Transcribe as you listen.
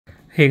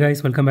Hey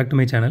guys, welcome back to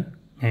my channel,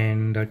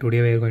 and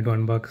today we are going to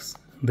unbox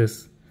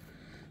this.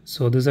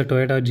 So this is a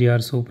Toyota GR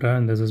Supra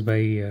and this is by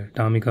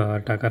Tomica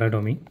or Takara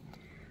Tomy.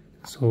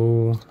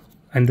 So,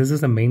 and this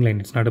is the main line,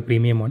 it's not a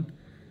premium one,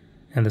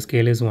 and the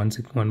scale is 1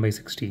 by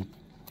 60.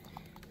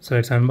 So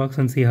let's unbox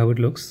and see how it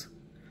looks.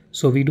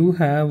 So we do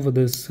have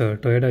this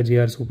Toyota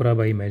GR Supra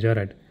by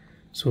Majorette.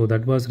 So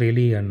that was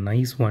really a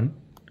nice one.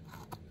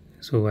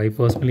 So I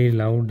personally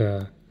loved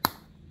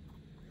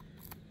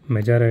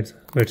Majorette's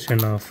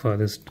version of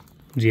this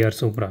GR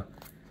Supra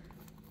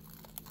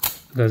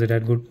because it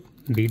had good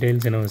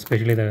details,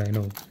 especially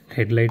the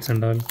headlights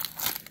and all.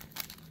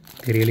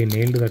 They really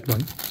nailed that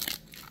one.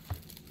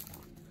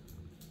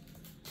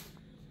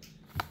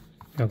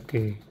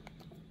 Okay,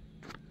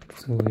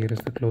 so here is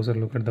the closer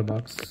look at the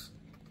box.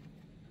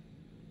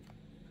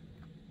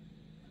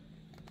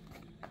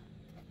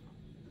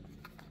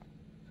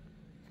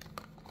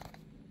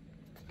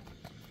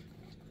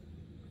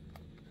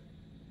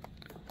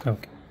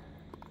 Okay.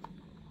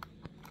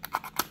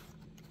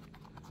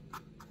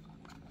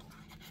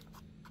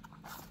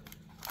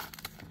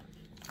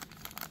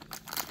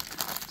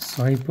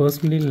 So I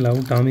personally love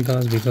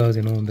Tomicas because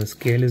the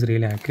scale is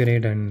really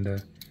accurate and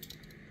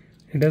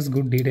it has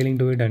good detailing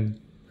to it, and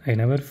I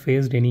never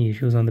faced any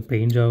issues on the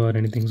paint job or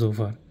anything so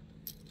far.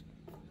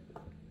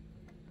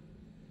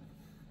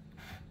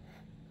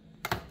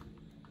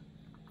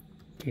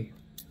 Okay,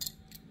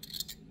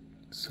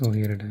 so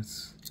here it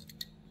is.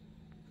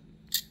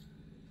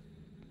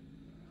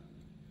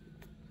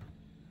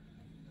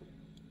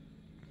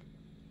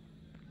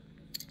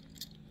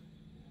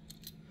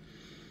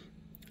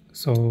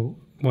 So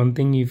one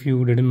thing, if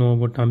you didn't know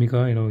about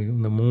Tomica,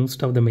 the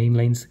most of the main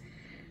lines,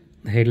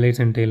 the headlights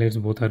and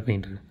taillights both are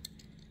painted.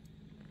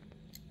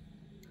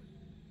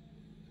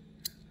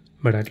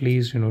 But at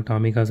least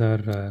Tomicas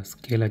are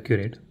scale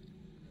accurate.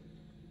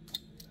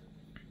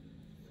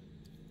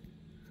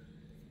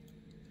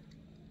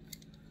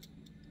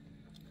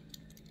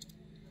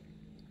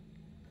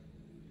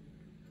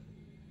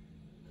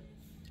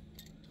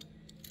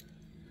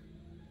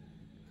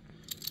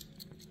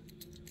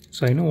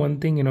 So I know one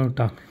thing,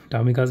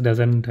 Tomicas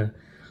doesn't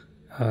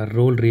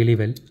roll really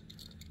well.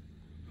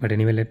 But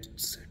anyway,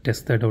 let's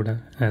test that out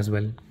as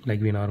well,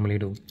 like we normally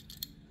do.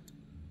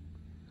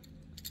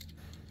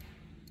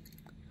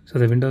 So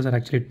the windows are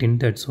actually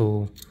tinted,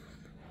 so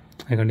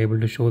I can't able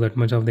to show that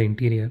much of the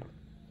interior.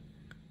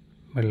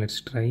 But let's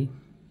try.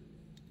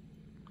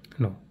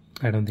 No,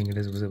 I don't think it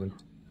is visible.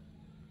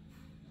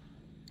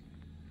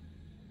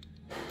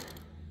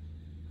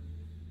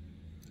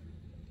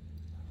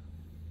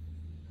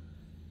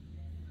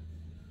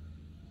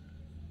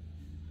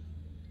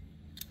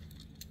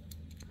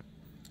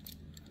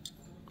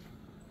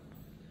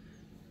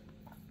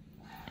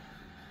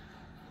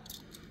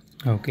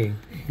 Okay,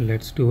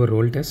 let's do a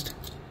roll test.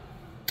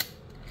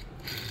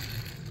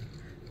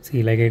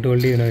 See, like I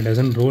told you, it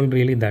doesn't roll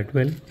really that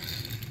well.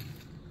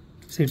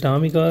 See,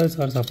 Tomicas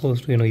are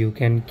supposed to, you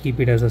can keep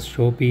it as a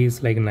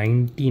showpiece. Like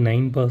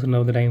 99%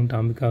 of the time,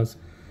 Tomicas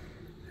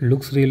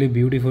looks really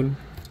beautiful.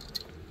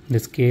 The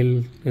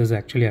scale is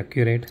actually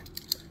accurate.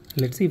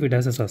 Let's see if it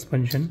has a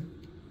suspension.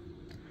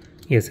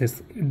 Yes,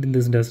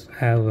 this does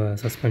have a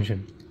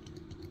suspension.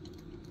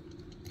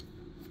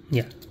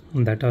 Yeah,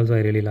 that also I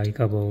really like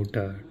about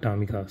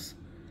Tomicas.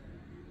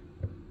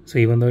 So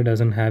even though it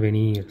doesn't have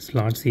any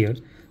slots here,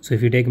 so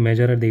if you take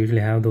Majorette, they usually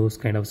have those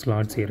kind of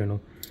slots here,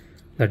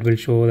 that will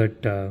show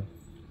that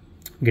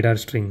guitar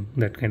string,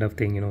 that kind of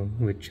thing,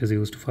 which is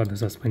used for the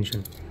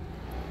suspension.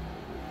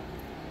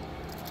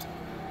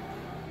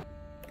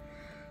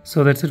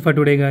 So that's it for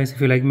today, guys.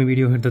 If you like my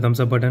video, hit the thumbs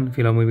up button. If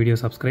you love my video,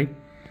 subscribe.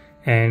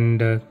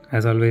 And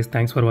as always,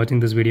 thanks for watching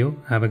this video.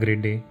 Have a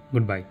great day.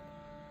 Goodbye.